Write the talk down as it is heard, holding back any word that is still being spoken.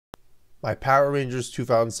My Power Rangers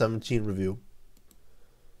 2017 review.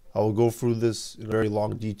 I will go through this in very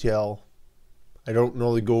long detail. I don't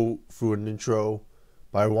normally go through an intro,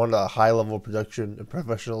 but I want a high level of production and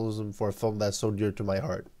professionalism for a film that's so dear to my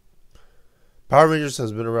heart. Power Rangers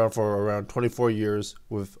has been around for around 24 years,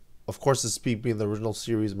 with, of course, its peak being the original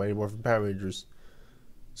series Mighty Morphin Power Rangers.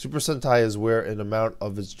 Super Sentai is where an amount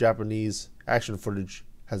of its Japanese action footage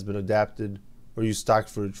has been adapted or used stock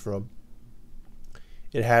footage from.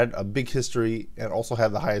 It had a big history and also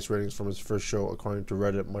had the highest ratings from its first show, according to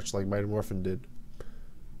Reddit, much like Mighty Morphin did.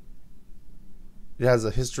 It has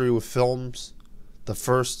a history with films. This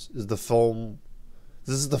is the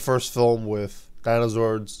first film with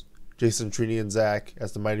Dinozords, Jason, Trini, and Zach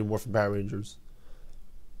as the Mighty Morphin Power Rangers.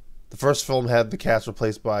 The first film had the cast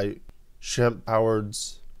replaced by Shemp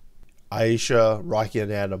Howards, Aisha, Rocky,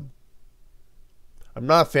 and Adam. I'm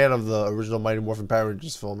not a fan of the original Mighty Morphin Power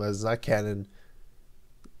Rangers film, as it's not canon.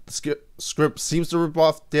 The script seems to rip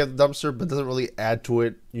off Day of the Dumpster, but doesn't really add to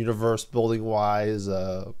it universe building wise,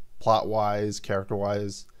 plot wise, character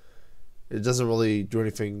wise. It doesn't really do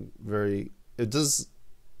anything it does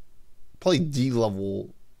probably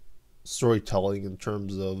D-level storytelling in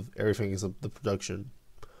terms of everything except the production.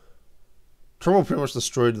 Turbo pretty much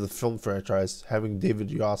destroyed the film franchise, having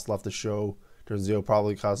David Yost left the show during Zeo,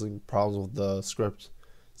 probably causing problems with the script.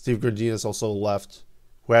 Steve Gardenias also left,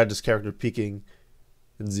 who had his character peaking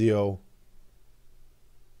in Zeo.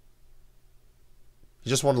 He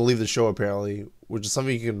just wanted to leave the show, apparently, which is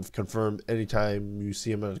something you can confirm anytime you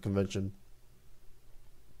see him at a convention.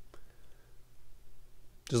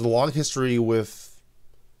 There's a long history with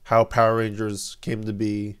how Power Rangers came to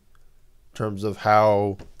be, in terms of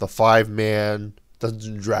how the 5-man, Dungeons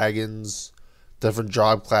and Dragons, different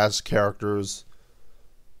job class characters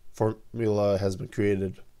formula has been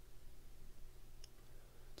created.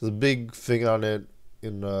 There's a big thing on it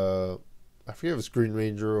in I forget if it's Green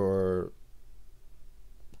Ranger or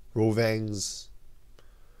Rovang's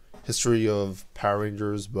history of Power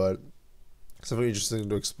Rangers, but something interesting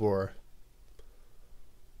to explore.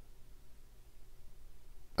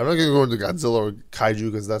 I'm not going to go into Godzilla or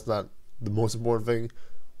Kaiju because that's not the most important thing.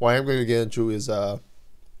 What I'm going to get into is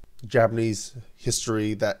Japanese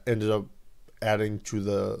history that ended up adding to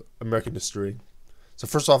the American history. So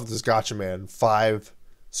first off, this Gatchaman, 5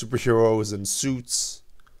 superheroes in suits.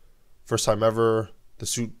 First time ever.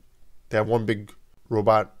 They have one big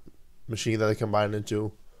robot machine that they combine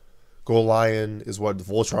into. Go Lion is what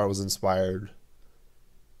Voltron was inspired.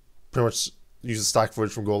 Pretty much used stock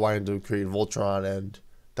footage from Go Lion to create Voltron, and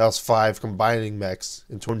that was 5 combining mechs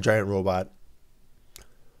into one giant robot.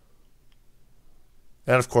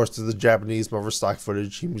 And of course, to the Japanese Marvel stock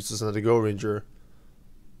footage, he used to send a Go Ranger,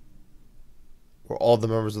 where all the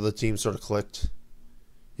members of the team sort of clicked.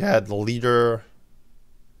 You had the leader,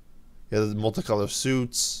 you had the multicolored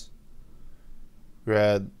suits, you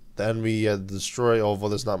had the enemy, you had the destroyer, although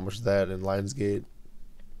there's not much of that in Lionsgate.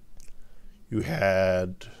 You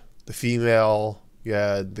had the female, you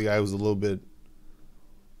had the guy who was a little bit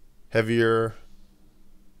heavier,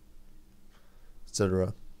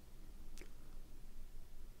 etc.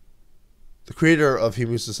 The creator of He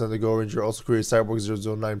Used to Send a Go Ranger also created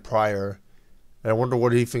Cyborg 009 prior, and I wonder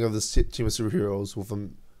what do you think of this team of superheroes with a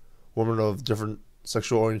woman of different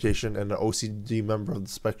sexual orientation and an OCD member of the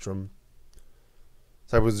spectrum.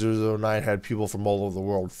 Cyborg 009 had people from all over the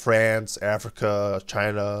world: France, Africa,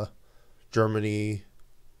 China, Germany.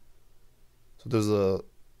 So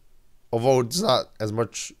although it's not as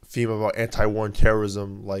much theme about anti-war and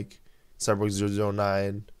terrorism like Cyborg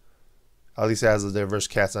 009, at least it has a diverse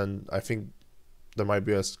cast, and I think there might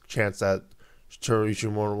be a chance that Shintaro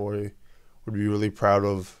Ishimori would be really proud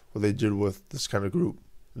of what they did with this kind of group,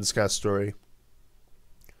 this kind of story.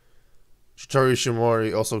 Shintaro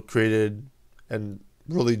Ishimori also created and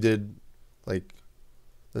really did like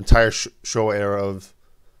the entire show era of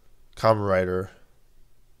Kamen Rider.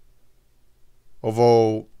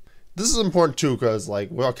 Although this is important too, because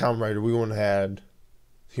like without Kamen Rider, we wouldn't have had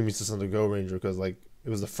He Meets the Go Ranger, because like it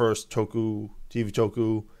was the first TV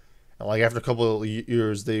toku, and like after a couple of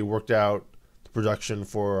years, they worked out the production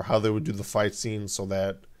for how they would do the fight scenes so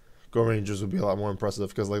that Go Rangers would be a lot more impressive.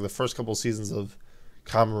 Because like the first couple of seasons of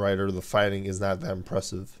Kamen Rider, the fighting is not that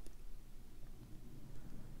impressive.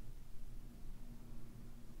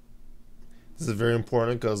 This is very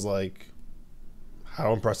important because like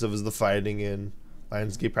how impressive is the fighting in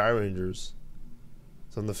Lionsgate Power Rangers?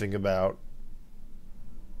 Something to think about.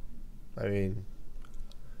 I mean,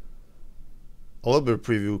 a little bit of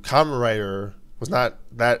preview. Kamen Rider was not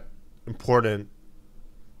that important.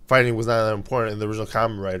 Fighting was not that important in the original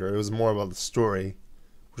Kamen Rider. It was more about the story,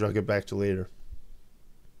 which I'll get back to later.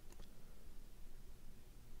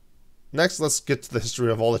 Next, let's get to the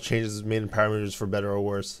history of all the changes made in Power Rangers for better or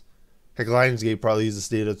worse. Heck, Lionsgate probably used this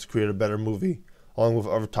data to create a better movie, along with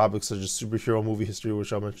other topics such as superhero movie history,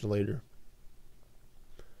 which I'll mention later.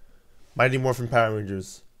 Mighty Morphin Power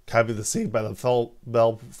Rangers copied the Saved by the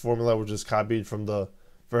Bell formula, which is copied from the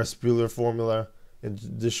Ferris Bueller formula, in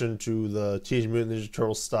addition to the Teenage Mutant Ninja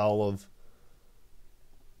Turtles style of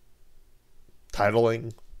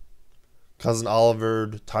titling. Cousin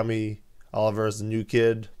Oliver, Tommy Oliver as the new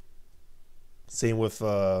kid. Same with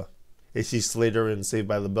AC Slater in Saved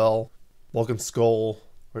by the Bell. Bulk and Skull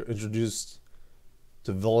were introduced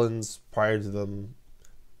to villains prior to them.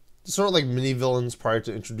 Sort of like mini villains prior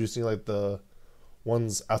to introducing like the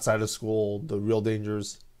ones outside of school, the Real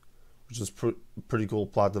Dangers, which was pretty cool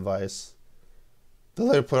plot device. They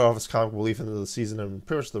later put off his comic relief into the season and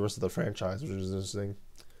pretty much the rest of the franchise, which is interesting.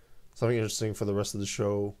 Something interesting for the rest of the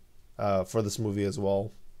show, for this movie as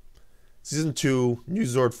well. Season 2, new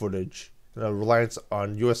Zord footage. And a reliance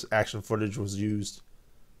on U.S. action footage was used.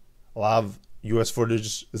 A lot of U.S.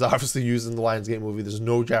 footage is obviously used in the Lionsgate movie. There's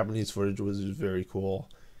no Japanese footage, which is very cool.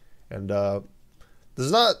 And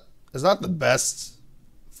it's not the best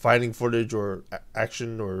fighting footage or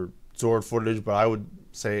action or Zord footage, but I would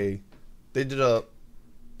say they did a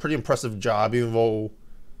pretty impressive job, even though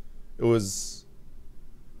it was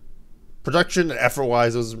production and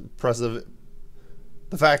effort-wise, it was impressive.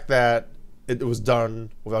 The fact that it was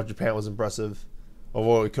done without Japan was impressive,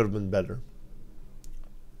 although it could have been better.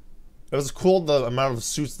 It was cool the amount of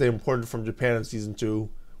suits they imported from Japan in Season 2,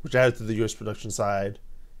 which added to the US production side.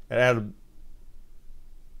 It added a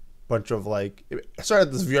bunch of like... It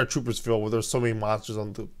started this VR Troopers feel where there's so many monsters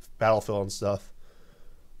on the battlefield and stuff.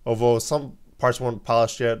 Although some parts weren't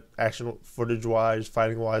polished yet, action footage-wise,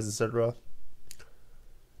 fighting-wise, etc.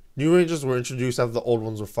 New Rangers were introduced after the old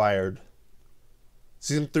ones were fired.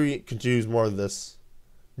 Season 3 continues more of this.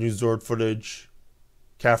 New Zord footage.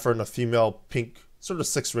 Catherine, a female pink sort of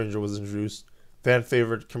Sixth Ranger, was introduced. Fan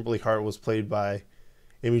favorite Kimberly Hart was played by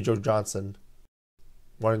Amy Jo Johnson,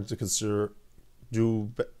 wanting to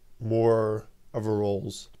do more of her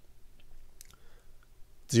roles.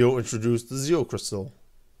 Zeo introduced the Zeo Crystal,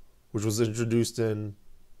 which was introduced in...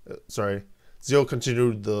 Zeo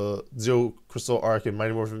continued the Zeo Crystal arc in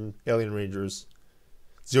Mighty Morphin Alien Rangers.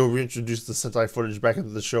 Zeo reintroduced the Sentai footage back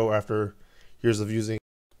into the show after years of using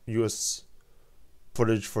US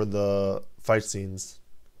footage for the fight scenes.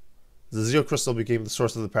 The Zeo Crystal became the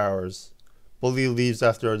source of the powers. Bully leaves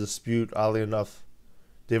after a dispute, oddly enough.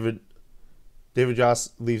 David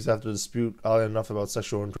Joss leaves after a dispute, oddly enough, about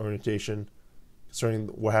sexual orientation concerning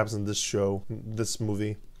what happens in this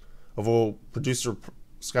movie. Although producer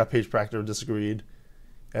Scott Page Proctor disagreed,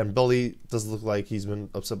 and Billy does look like he's been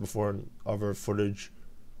upset before in other footage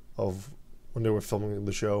of when they were filming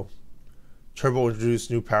the show. Turbo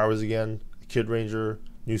introduced new powers again, a Kid Ranger,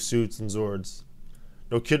 new suits, and Zords.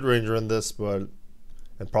 No Kid Ranger in this, and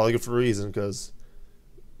probably good for a reason, because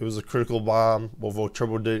it was a critical bomb, although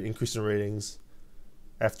Turbo did increase in ratings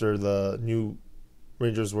after the new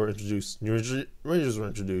Rangers were introduced. New Rangers were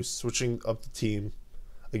introduced, switching up the team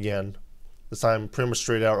again. This time pretty much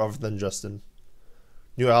straight out other than Justin.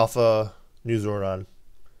 New Alpha, new Zordon.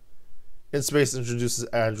 In Space introduces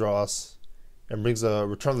Andros and brings a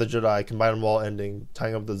Return of the Jedi Combine 'em All ending,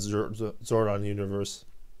 tying up the Zordon universe.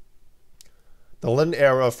 The Lin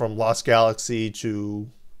era from Lost Galaxy to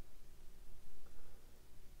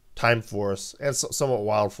Time Force and somewhat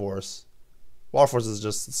Wild Force. Wild Force is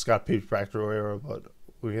just the Scott Page Proctor era, but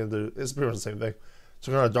it's pretty much the same thing.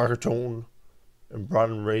 So kind of darker tone and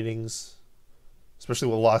broadened ratings, especially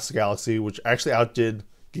with Lost Galaxy, which actually outdid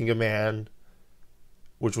Ginga Man,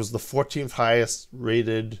 which was the 14th highest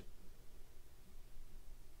rated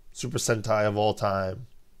Super Sentai of all time.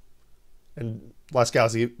 And Lost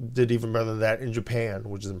Galaxy did even better than that in Japan,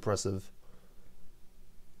 which is impressive.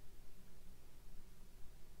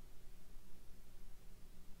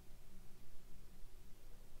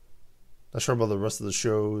 Not sure about the rest of the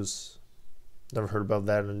shows. Never heard about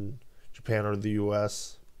that in Japan or the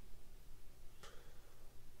US.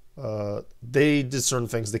 They did certain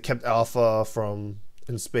things. They kept Alpha from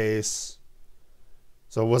In Space,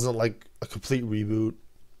 so it wasn't like a complete reboot.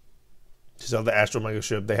 So the Astro Mega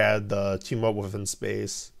ship, they had the team up with In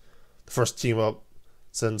Space, the first team up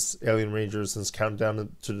since Alien Rangers, since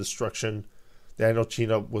Countdown to Destruction. The annual team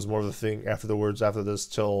up was more of the thing afterwards, after this,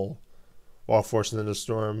 till Wild Force and Ninja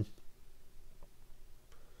Storm.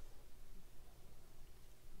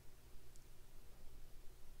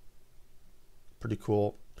 Pretty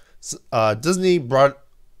cool. Disney brought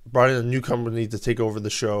in a new company to take over the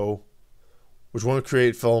show, which wanted to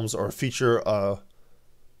create films or feature a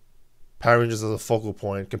Power Rangers as a focal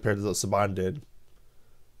point compared to what Saban did.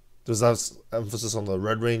 There's less emphasis on the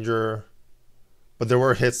Red Ranger, but there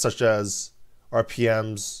were hits such as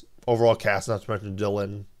RPM's overall cast, not to mention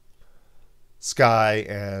Dylan, Sky,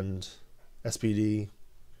 and SPD,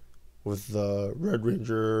 with the Red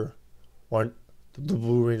Ranger, the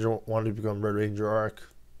Blue Ranger wanted to become Red Ranger arc.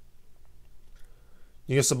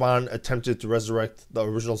 Neo Saban attempted to resurrect the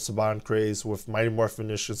original Saban craze with Mighty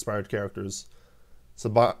Morphin-ish inspired characters.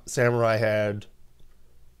 Samurai had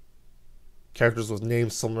characters with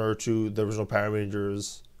names similar to the original Power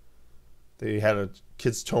Rangers. They had a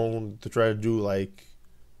kid's tone to try to do like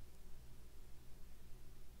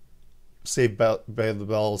Save by the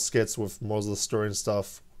Bell skits with most of the story and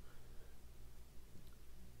stuff.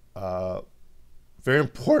 Very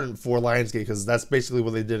important for Lionsgate because that's basically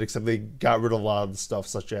what they did, except they got rid of a lot of the stuff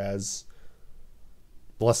such as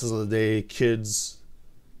Blessings of the Day,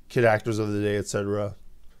 kid actors of the day, etc.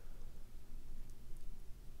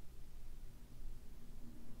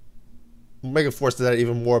 Omega Force did that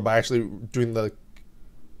even more by actually doing the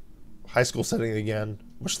high school setting again,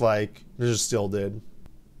 much like Ninja Steel did.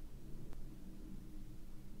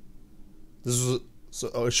 This was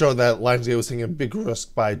so it showed that Lionsgate was taking a big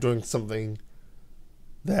risk by doing something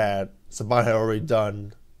that Saban had already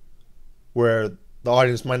done, where the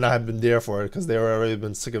audience might not have been there for it because they were already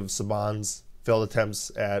been sick of Saban's failed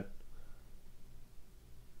attempts at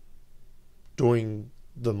doing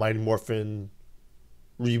the Mighty Morphin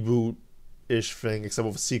reboot-ish thing, except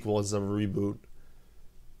with a sequel instead of a reboot.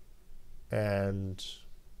 And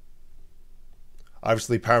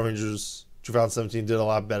obviously Power Rangers 2017 did a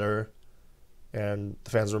lot better, and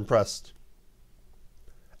the fans were impressed.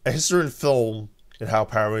 A history in film and how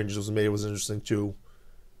Power Rangers was made was interesting too.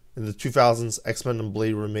 In the 2000s, X-Men and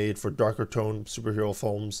Blade were made for darker tone superhero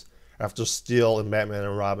films after Steel and Batman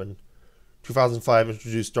and Robin. 2005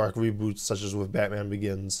 introduced dark reboots such as with Batman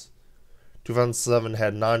Begins. 2007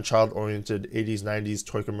 had non-child oriented 80s 90s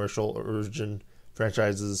toy commercial origin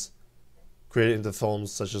franchises created into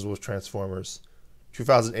films such as with Transformers.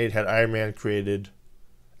 2008 had Iron Man created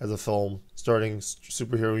as a film, starting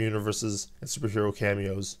superhero universes and superhero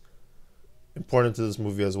cameos, important to this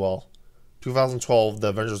movie as well. 2012, The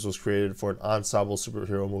Avengers was created for an ensemble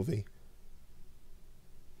superhero movie.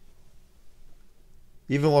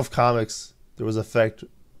 Even with comics, there was effect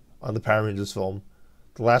on the Power Rangers film.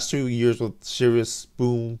 The last 2 years with serious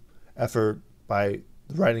boom effort by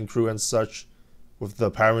the writing crew and such, with the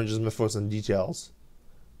Power Rangers mythos and details.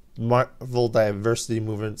 The Marvel diversity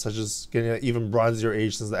movement, such as getting an even bronzier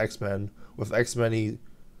age since the X-Men, with X-Men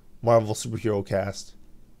Marvel superhero cast.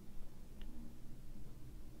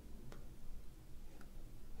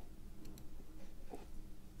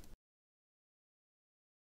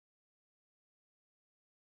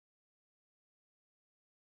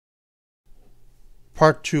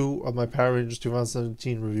 Part 2 of my Power Rangers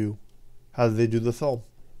 2017 review. How did they do the film?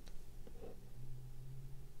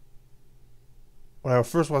 When I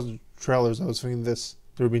first watched the trailers, I was thinking there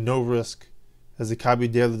would be no risk, as they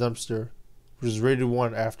copied Day of the Dumpster, which was rated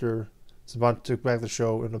 1 after Saban took back the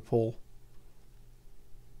show in a poll.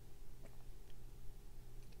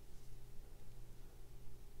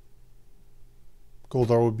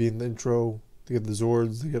 Goldar would be in the intro, they get the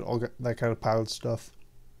Zords, they get all that kind of pilot stuff.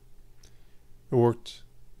 It worked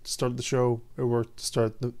to start the show. It worked to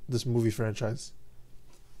start this movie franchise.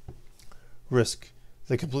 Risk.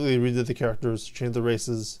 They completely redid the characters, changed the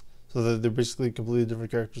races, so that they're basically completely different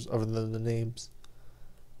characters other than the names.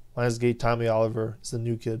 Lionsgate Tommy Oliver is the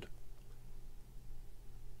new kid.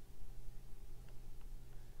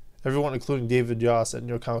 Everyone, including David Yost at New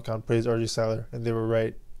York Comic Con, praised R.J. Cyler, and they were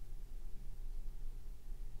right.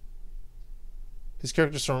 His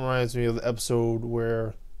character reminds me of the episode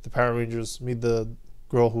where the Power Rangers meet the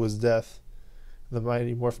girl who was deaf. The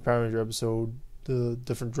Mighty Morphin Power Ranger episode, The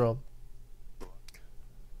Different Drum.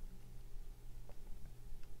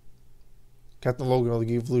 Captain Logan of the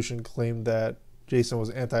Geek Evolution claimed that Jason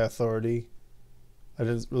was anti-authority. I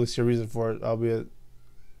didn't really see a reason for it, albeit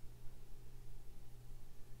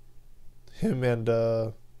him and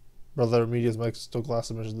Brother Media's Mike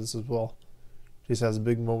Stokelaster mentioned this as well. Jason has a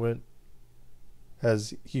big moment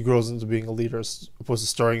as he grows into being a leader, as opposed to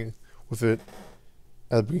starting with it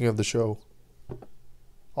at the beginning of the show.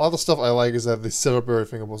 All the stuff I like is that they set up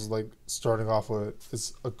everything opposed to like starting off with it.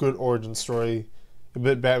 It's a good origin story. A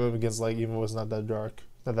bit Batman Begins like, even though it's not that dark,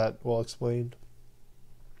 not that well explained.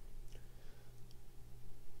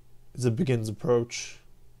 It's a Begins approach.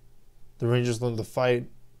 The Rangers learn to fight.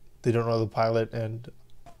 They don't know the pilot, and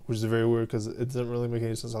which is very weird because it doesn't really make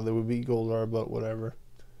any sense how they would beat Goldar, but whatever.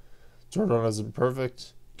 Zordon isn't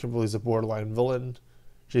perfect. Kimberly's a borderline villain.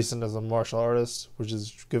 Jason as a martial artist, which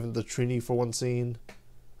is given to Trini for one scene,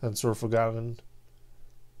 and sort of forgotten.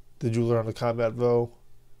 They do learn the combat though.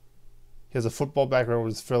 He has a football background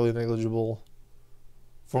which is fairly negligible.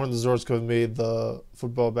 Forming the Zords could have made the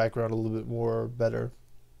football background a little bit more better.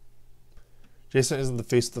 Jason isn't the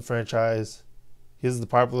face of the franchise. He is the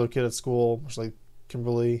popular kid at school, much like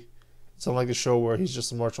Kimberly. It's unlike a show where he's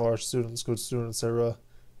just a martial arts student, good student, etc.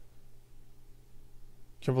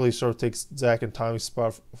 Kimberly sort of takes Zach and Tommy's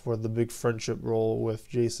spot for the big friendship role with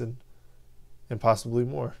Jason, and possibly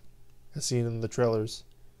more, as seen in the trailers.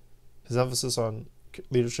 His emphasis on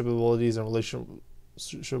leadership abilities and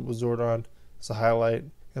relationship with Zordon is a highlight,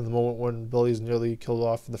 and the moment when Billy is nearly killed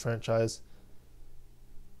off for the franchise,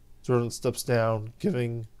 Zordon steps down,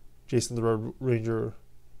 giving Jason the Red Ranger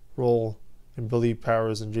role, and Billy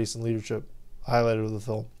powers and Jason leadership, a highlight of the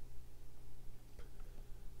film.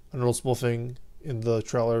 A noticeable thing in the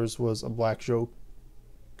trailers was a black joke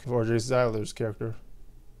of R.J. Cyler's character.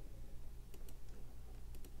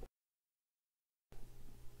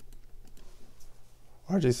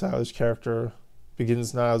 R.J. Cyler's character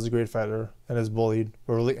begins not as a great fighter and is bullied,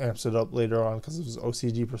 but really amps it up later on because of his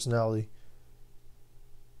OCD personality.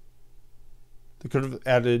 They could have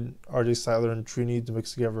added R.J. Cyler and Trini to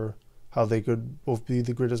mix together how they could both be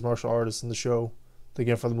the greatest martial artists in the show.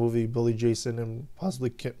 Again, for the movie, Billy, Jason, and possibly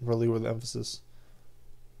Kimberly were the emphasis.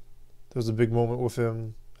 There was a big moment with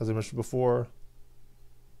him, as I mentioned before.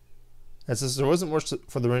 And since there wasn't much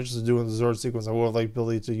for the Rangers to do in the Zord sequence, I would have liked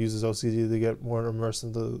Billy to use his OCD to get more immersed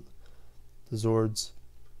into the Zords.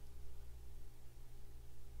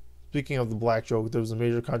 Speaking of the black joke, there was a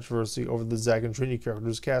major controversy over the Zach and Trini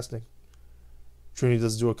characters casting. Trini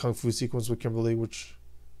does do a kung fu sequence with Kimberly, which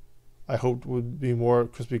I hoped would be more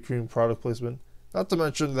Krispy Kreme product placement. Not to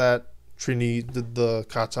mention that Trini did the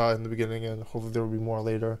kata in the beginning, and hopefully there will be more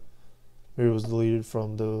later. Maybe it was deleted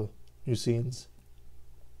from the new scenes.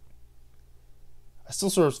 I still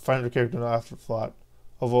sort of find her character an afterthought,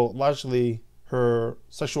 although logically her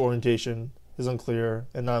sexual orientation is unclear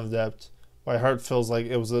and not in depth. My heart feels like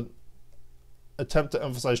it was an attempt to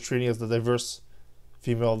emphasize Trini as the diverse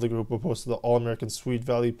female of the group, opposed to the all-American Sweet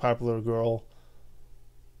Valley popular girl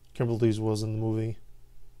Kimberly's was in the movie.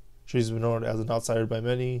 She's been known as an outsider by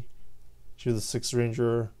many. She was the Sixth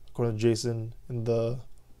Ranger, according to Jason, in the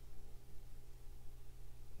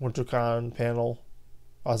WinterCon panel.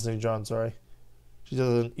 St. John, sorry. She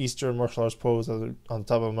does an Eastern martial arts pose on top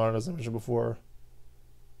of a mountain, as I mentioned before.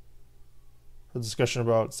 The discussion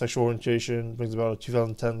about sexual orientation brings about a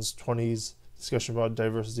 2010s, 20s discussion about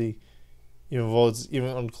diversity, even though it's even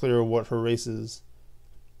unclear what her race is.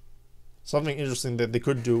 Something interesting that they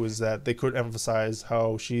could do is that they could emphasize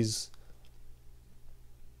how she's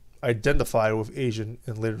identified with Asian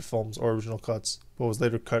in later films or original cuts, but was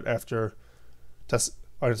later cut after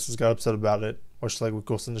audiences got upset about it, much like with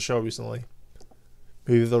Ghost in the Shell recently.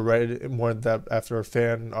 Maybe they'll write it more in depth after a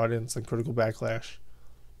fan, audience, and critical backlash.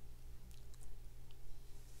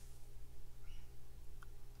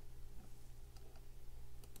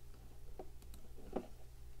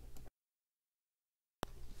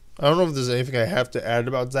 I don't know if there's anything I have to add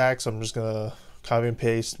about Zach, so I'm just going to copy and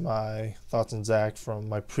paste my thoughts on Zach from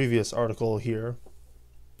my previous article here.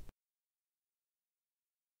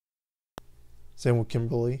 Same with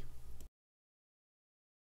Kimberly.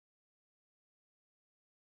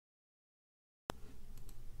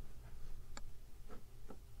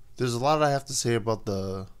 There's a lot I have to say about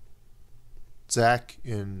the Zach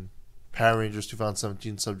in Power Rangers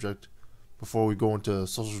 2017 subject before we go into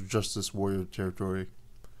social justice warrior territory.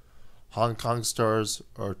 Hong Kong stars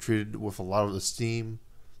are treated with a lot of esteem.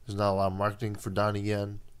 There's not a lot of marketing for Donnie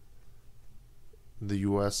Yen in the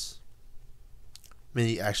US.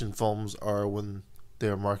 Many action films are when they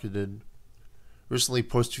are marketed. Recently,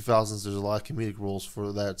 post-2000s, there's a lot of comedic roles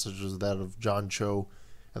for that, such as that of John Cho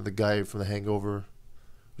and the guy from The Hangover.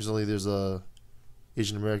 Recently, there's a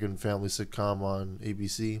Asian American family sitcom on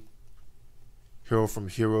ABC. Hero from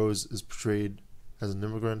Heroes is portrayed as an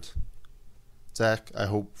immigrant. Zach, I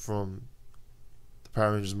hope, from the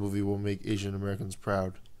Power Rangers movie will make Asian Americans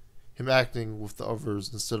proud. Him acting with the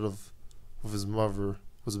others instead of with his mother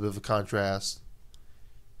was a bit of a contrast.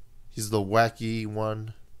 He's the wacky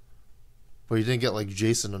one, but he didn't get like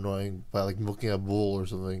Jason annoying by like milking a bull or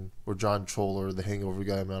something, or John Choller, the Hangover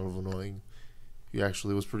guy, amount of annoying. He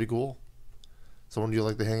actually was pretty cool. Someone you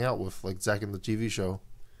like to hang out with, like Zach in the TV show.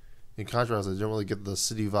 In contrast, I didn't really get the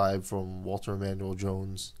city vibe from Walter Emmanuel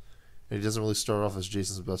Jones. And he doesn't really start off as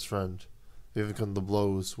Jason's best friend. They even come to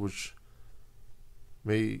blows, which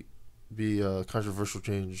may be a controversial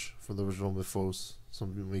change from the original mythos, some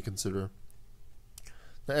people may consider.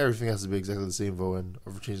 Not everything has to be exactly the same, though, and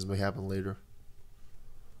other changes may happen later.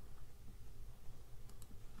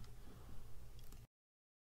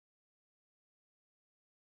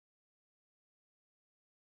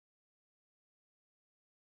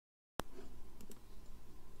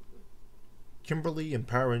 Kimberly in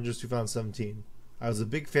Power Rangers 2017. I was a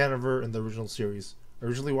big fan of her in the original series.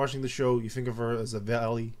 Originally watching the show, you think of her as a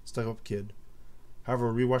valley, stuck-up kid.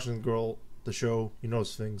 However, rewatching the show, you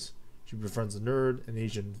notice things. She befriends a nerd, an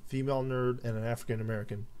Asian female nerd, and an African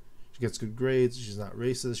American. She gets good grades, she's not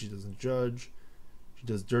racist, she doesn't judge. She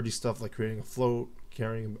does dirty stuff like creating a float,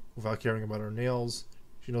 without caring about her nails.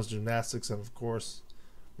 She knows gymnastics and, of course,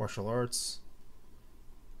 martial arts.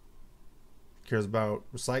 Cares about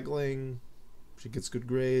recycling. She gets good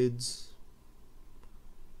grades.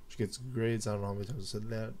 I don't know how many times I said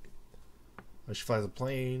that. She flies a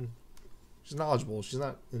plane. She's knowledgeable. She's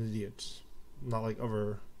not an idiot. Not like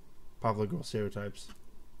other popular girl stereotypes.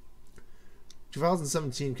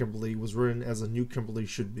 2017 Kimberly was written as a new Kimberly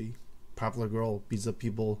should be. Popular girl, beats up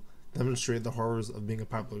people, demonstrate the horrors of being a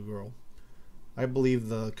popular girl. I believe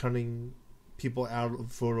the cutting people out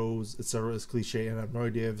of photos, etc. is cliche, and I have no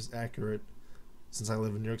idea if it's accurate since I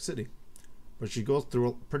live in New York City. But she goes through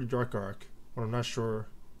a pretty dark arc, but I'm not sure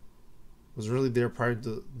was really there prior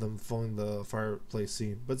to them filming the fireplace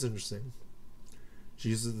scene, but it's interesting. She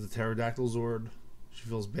uses the pterodactyl Zord. She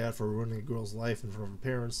feels bad for ruining a girl's life in front of her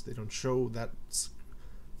parents. They don't show that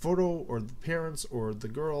photo or the parents or the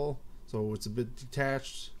girl, so it's a bit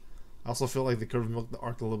detached. I also feel like they could have milked the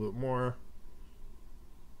arc a little bit more.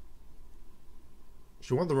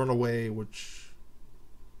 She wanted to run away, which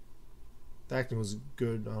the acting was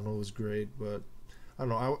good. I don't know, it was great, but I don't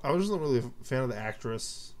know. I was just not really a fan of the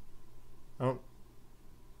actress. I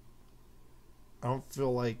don't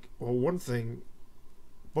feel like, well, one thing,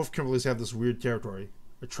 both Kimberlys have this weird territory.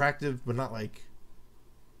 Attractive, but not like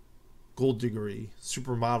gold diggery,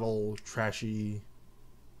 supermodel, trashy,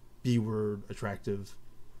 B-word attractive.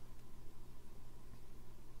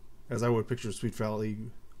 As I would picture Sweet Valley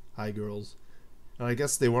High girls. And I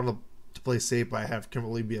guess they wanted to play safe by have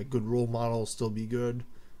Kimberly be a good role model, still be good.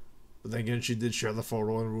 But then again, she did share the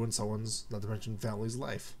photo and ruin someone's, not to mention family's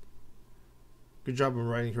life. Good job in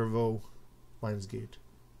writing her, though, Lionsgate.